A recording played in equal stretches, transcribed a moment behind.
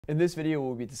In this video,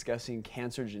 we'll be discussing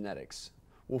cancer genetics.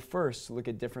 We'll first look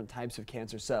at different types of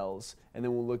cancer cells, and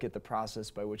then we'll look at the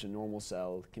process by which a normal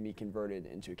cell can be converted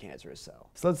into a cancerous cell.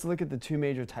 So let's look at the two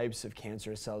major types of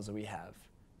cancerous cells that we have,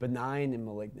 benign and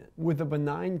malignant. With a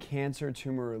benign cancer,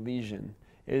 tumor, or lesion,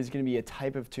 it is going to be a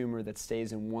type of tumor that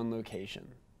stays in one location,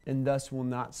 and thus will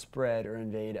not spread or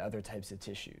invade other types of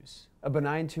tissues. A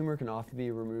benign tumor can often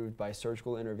be removed by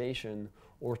surgical intervention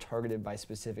or targeted by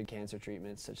specific cancer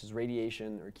treatments such as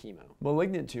radiation or chemo.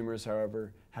 Malignant tumors,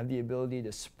 however, have the ability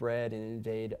to spread and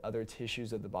invade other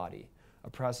tissues of the body, a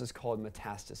process called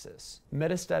metastasis.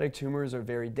 Metastatic tumors are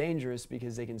very dangerous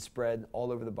because they can spread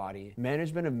all over the body.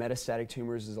 Management of metastatic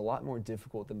tumors is a lot more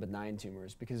difficult than benign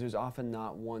tumors because there's often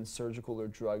not one surgical or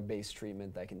drug-based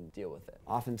treatment that can deal with it.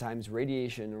 Oftentimes,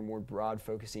 radiation or more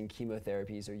broad-focusing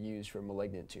chemotherapies are used for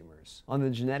malignant tumors. On the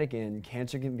genetic end,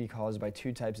 cancer can be caused by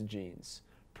two types of genes: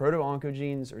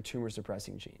 proto-oncogenes or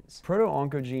tumor-suppressing genes.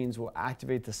 Proto-oncogenes will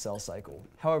activate the cell cycle.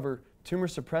 However,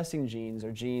 tumor-suppressing genes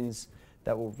are genes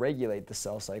that will regulate the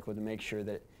cell cycle to make sure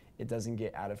that it doesn't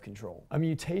get out of control. A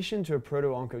mutation to a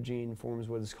proto-oncogene forms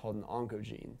what is called an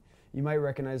oncogene. You might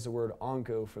recognize the word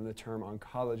onco from the term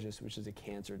oncologist, which is a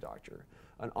cancer doctor.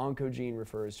 An oncogene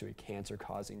refers to a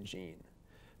cancer-causing gene.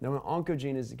 Now, an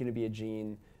oncogene is going to be a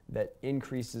gene that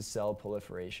increases cell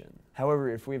proliferation. However,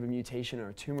 if we have a mutation in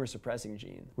our tumor-suppressing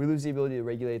gene, we lose the ability to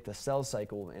regulate the cell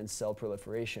cycle and cell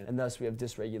proliferation, and thus we have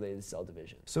dysregulated cell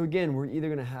division. So again, we're either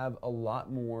going to have a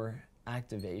lot more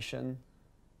activation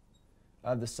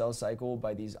of the cell cycle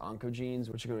by these oncogenes,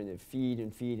 which are going to feed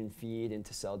and feed and feed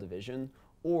into cell division,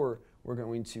 or we're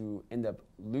going to end up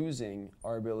losing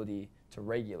our ability to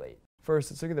regulate.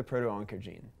 First, let's look at the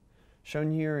proto-oncogene.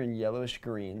 Shown here in yellowish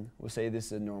green, we'll say this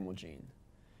is a normal gene.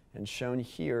 And shown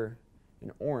here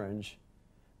in orange,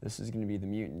 this is going to be the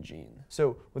mutant gene.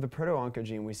 So with a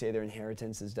proto-oncogene, we say their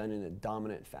inheritance is done in a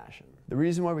dominant fashion. The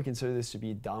reason why we consider this to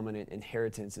be dominant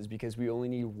inheritance is because we only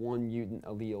need one mutant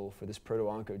allele for this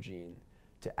proto-oncogene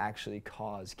to actually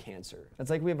cause cancer. It's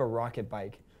like we have a rocket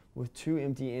bike with two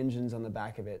empty engines on the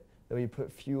back of it that we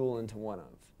put fuel into one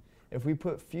of. If we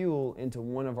put fuel into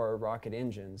one of our rocket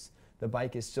engines, the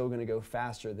bike is still going to go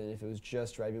faster than if it was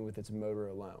just driving with its motor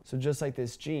alone. So just like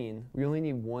this gene, we only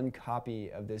need one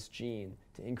copy of this gene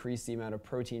to increase the amount of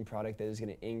protein product that is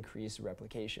going to increase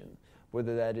replication.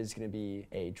 Whether that is going to be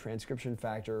a transcription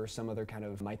factor or some other kind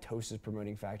of mitosis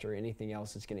promoting factor or anything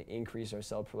else that's going to increase our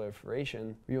cell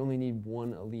proliferation, we only need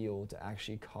one allele to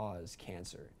actually cause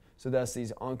cancer. So thus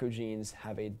these oncogenes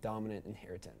have a dominant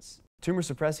inheritance. Tumor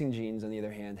suppressing genes, on the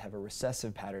other hand, have a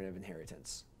recessive pattern of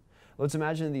inheritance. Let's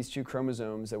imagine these two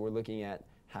chromosomes that we're looking at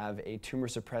have a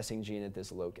tumor-suppressing gene at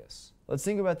this locus. Let's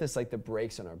think about this like the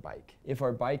brakes on our bike. If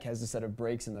our bike has a set of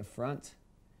brakes in the front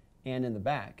and in the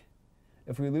back,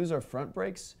 if we lose our front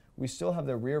brakes, we still have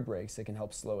the rear brakes that can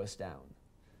help slow us down.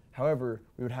 However,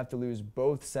 we would have to lose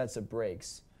both sets of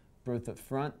brakes, both the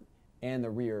front and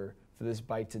the rear, for this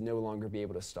bike to no longer be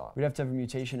able to stop. We'd have to have a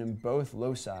mutation in both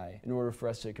loci in order for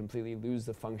us to completely lose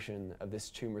the function of this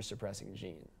tumor-suppressing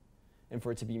gene, and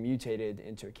for it to be mutated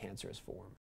into a cancerous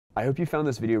form. I hope you found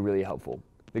this video really helpful.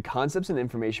 The concepts and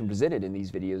information presented in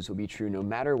these videos will be true no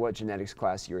matter what genetics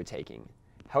class you are taking.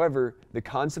 However, the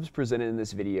concepts presented in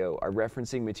this video are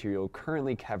referencing material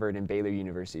currently covered in Baylor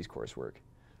University's coursework.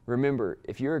 Remember,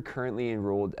 if you are currently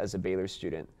enrolled as a Baylor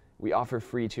student, we offer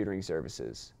free tutoring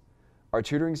services. Our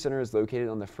tutoring center is located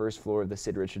on the first floor of the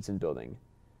Sid Richardson building.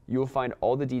 You will find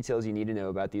all the details you need to know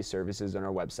about these services on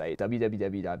our website,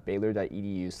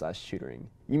 www.baylor.edu/tutoring.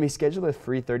 You may schedule a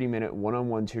free 30-minute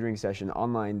one-on-one tutoring session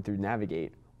online through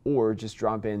Navigate, or just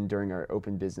drop in during our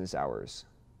open business hours.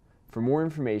 For more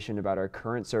information about our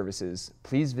current services,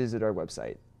 please visit our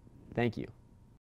website. Thank you.